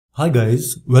Hi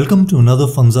guys, welcome to another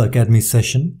Funza Academy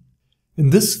session. In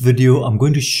this video, I'm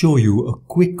going to show you a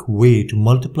quick way to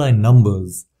multiply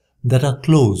numbers that are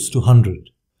close to 100.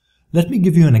 Let me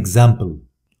give you an example.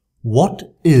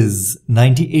 What is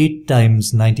 98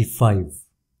 times 95?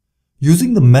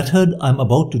 Using the method I'm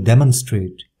about to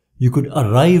demonstrate, you could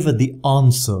arrive at the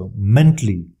answer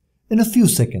mentally in a few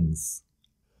seconds.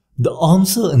 The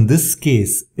answer in this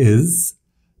case is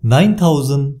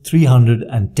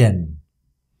 9310.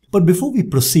 But before we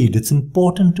proceed, it's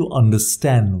important to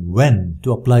understand when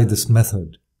to apply this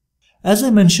method. As I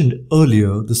mentioned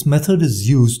earlier, this method is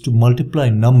used to multiply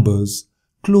numbers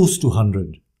close to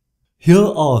 100. Here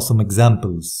are some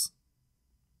examples.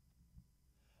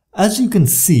 As you can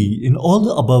see, in all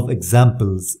the above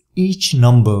examples, each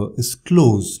number is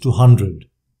close to 100.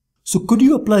 So could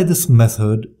you apply this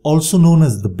method, also known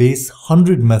as the base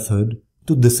 100 method,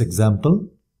 to this example?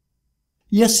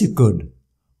 Yes, you could.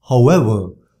 However,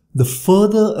 the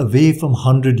further away from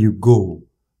 100 you go,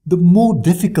 the more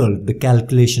difficult the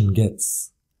calculation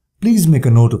gets. Please make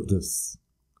a note of this.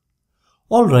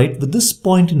 Alright, with this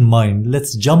point in mind,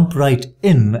 let's jump right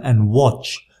in and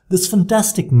watch this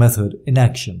fantastic method in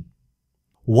action.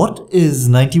 What is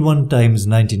 91 times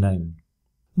 99?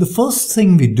 The first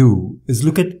thing we do is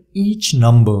look at each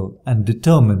number and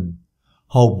determine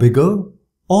how bigger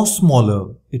or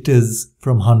smaller it is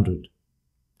from 100.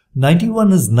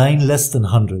 91 is 9 less than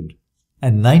 100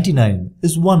 and 99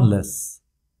 is 1 less.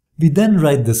 We then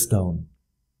write this down.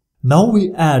 Now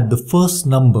we add the first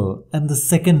number and the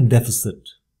second deficit.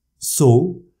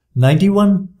 So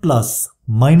 91 plus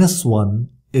minus 1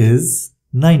 is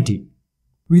 90.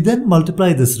 We then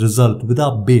multiply this result with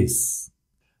our base.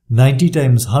 90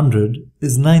 times 100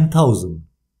 is 9000.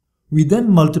 We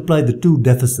then multiply the two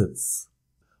deficits.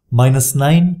 Minus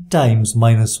 9 times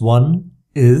minus 1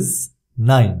 is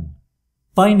 9.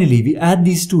 Finally, we add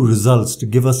these two results to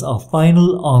give us our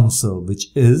final answer, which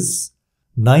is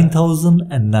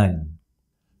 9009.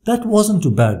 That wasn't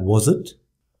too bad, was it?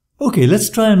 Okay, let's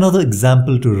try another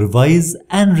example to revise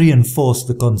and reinforce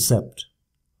the concept.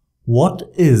 What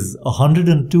is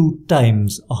 102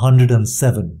 times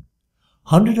 107?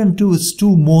 102 is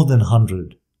 2 more than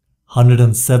 100.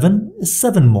 107 is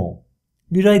 7 more.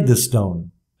 We write this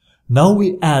down. Now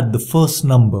we add the first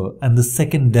number and the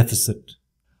second deficit.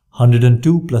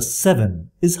 102 plus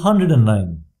 7 is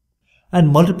 109. And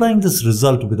multiplying this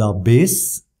result with our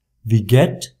base, we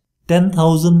get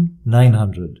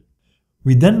 10,900.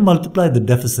 We then multiply the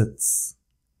deficits.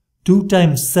 2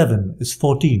 times 7 is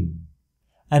 14.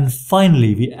 And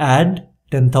finally we add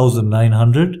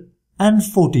 10,900 and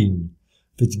 14,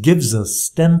 which gives us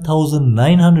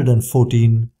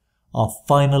 10,914, our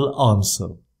final answer.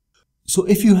 So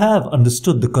if you have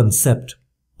understood the concept,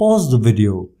 pause the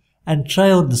video and try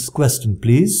out this question,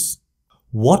 please.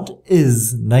 What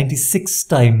is 96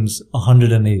 times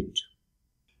 108?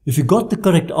 If you got the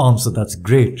correct answer, that's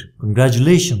great.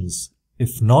 Congratulations.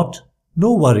 If not,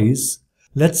 no worries.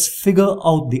 Let's figure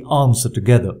out the answer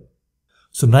together.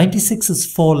 So 96 is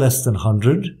 4 less than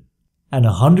 100 and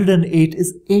 108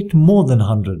 is 8 more than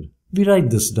 100. We write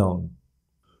this down.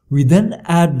 We then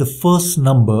add the first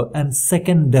number and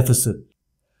second deficit.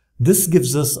 This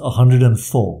gives us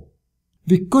 104.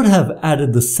 We could have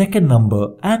added the second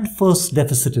number and first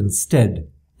deficit instead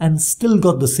and still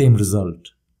got the same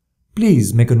result.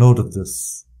 Please make a note of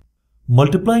this.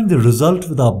 Multiplying the result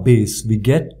with our base, we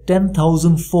get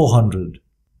 10,400.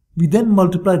 We then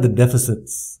multiply the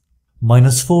deficits.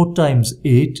 Minus 4 times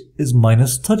 8 is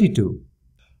minus 32.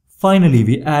 Finally,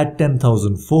 we add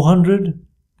 10,400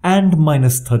 and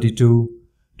minus 32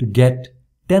 to get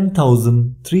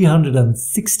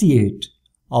 10,368,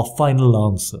 our final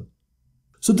answer.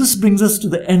 So this brings us to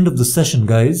the end of the session,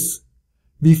 guys.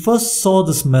 We first saw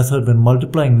this method when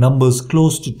multiplying numbers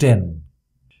close to 10.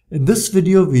 In this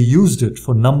video, we used it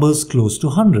for numbers close to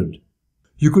 100.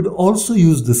 You could also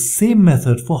use the same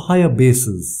method for higher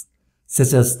bases,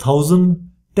 such as 1000,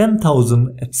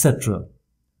 10,000, etc.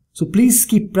 So please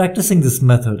keep practicing this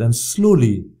method and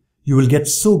slowly you will get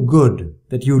so good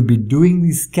that you will be doing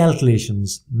these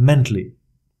calculations mentally.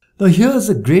 Now here's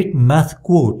a great math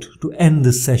quote to end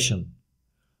this session.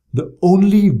 The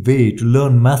only way to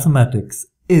learn mathematics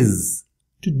is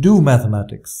to do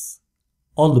mathematics.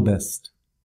 All the best.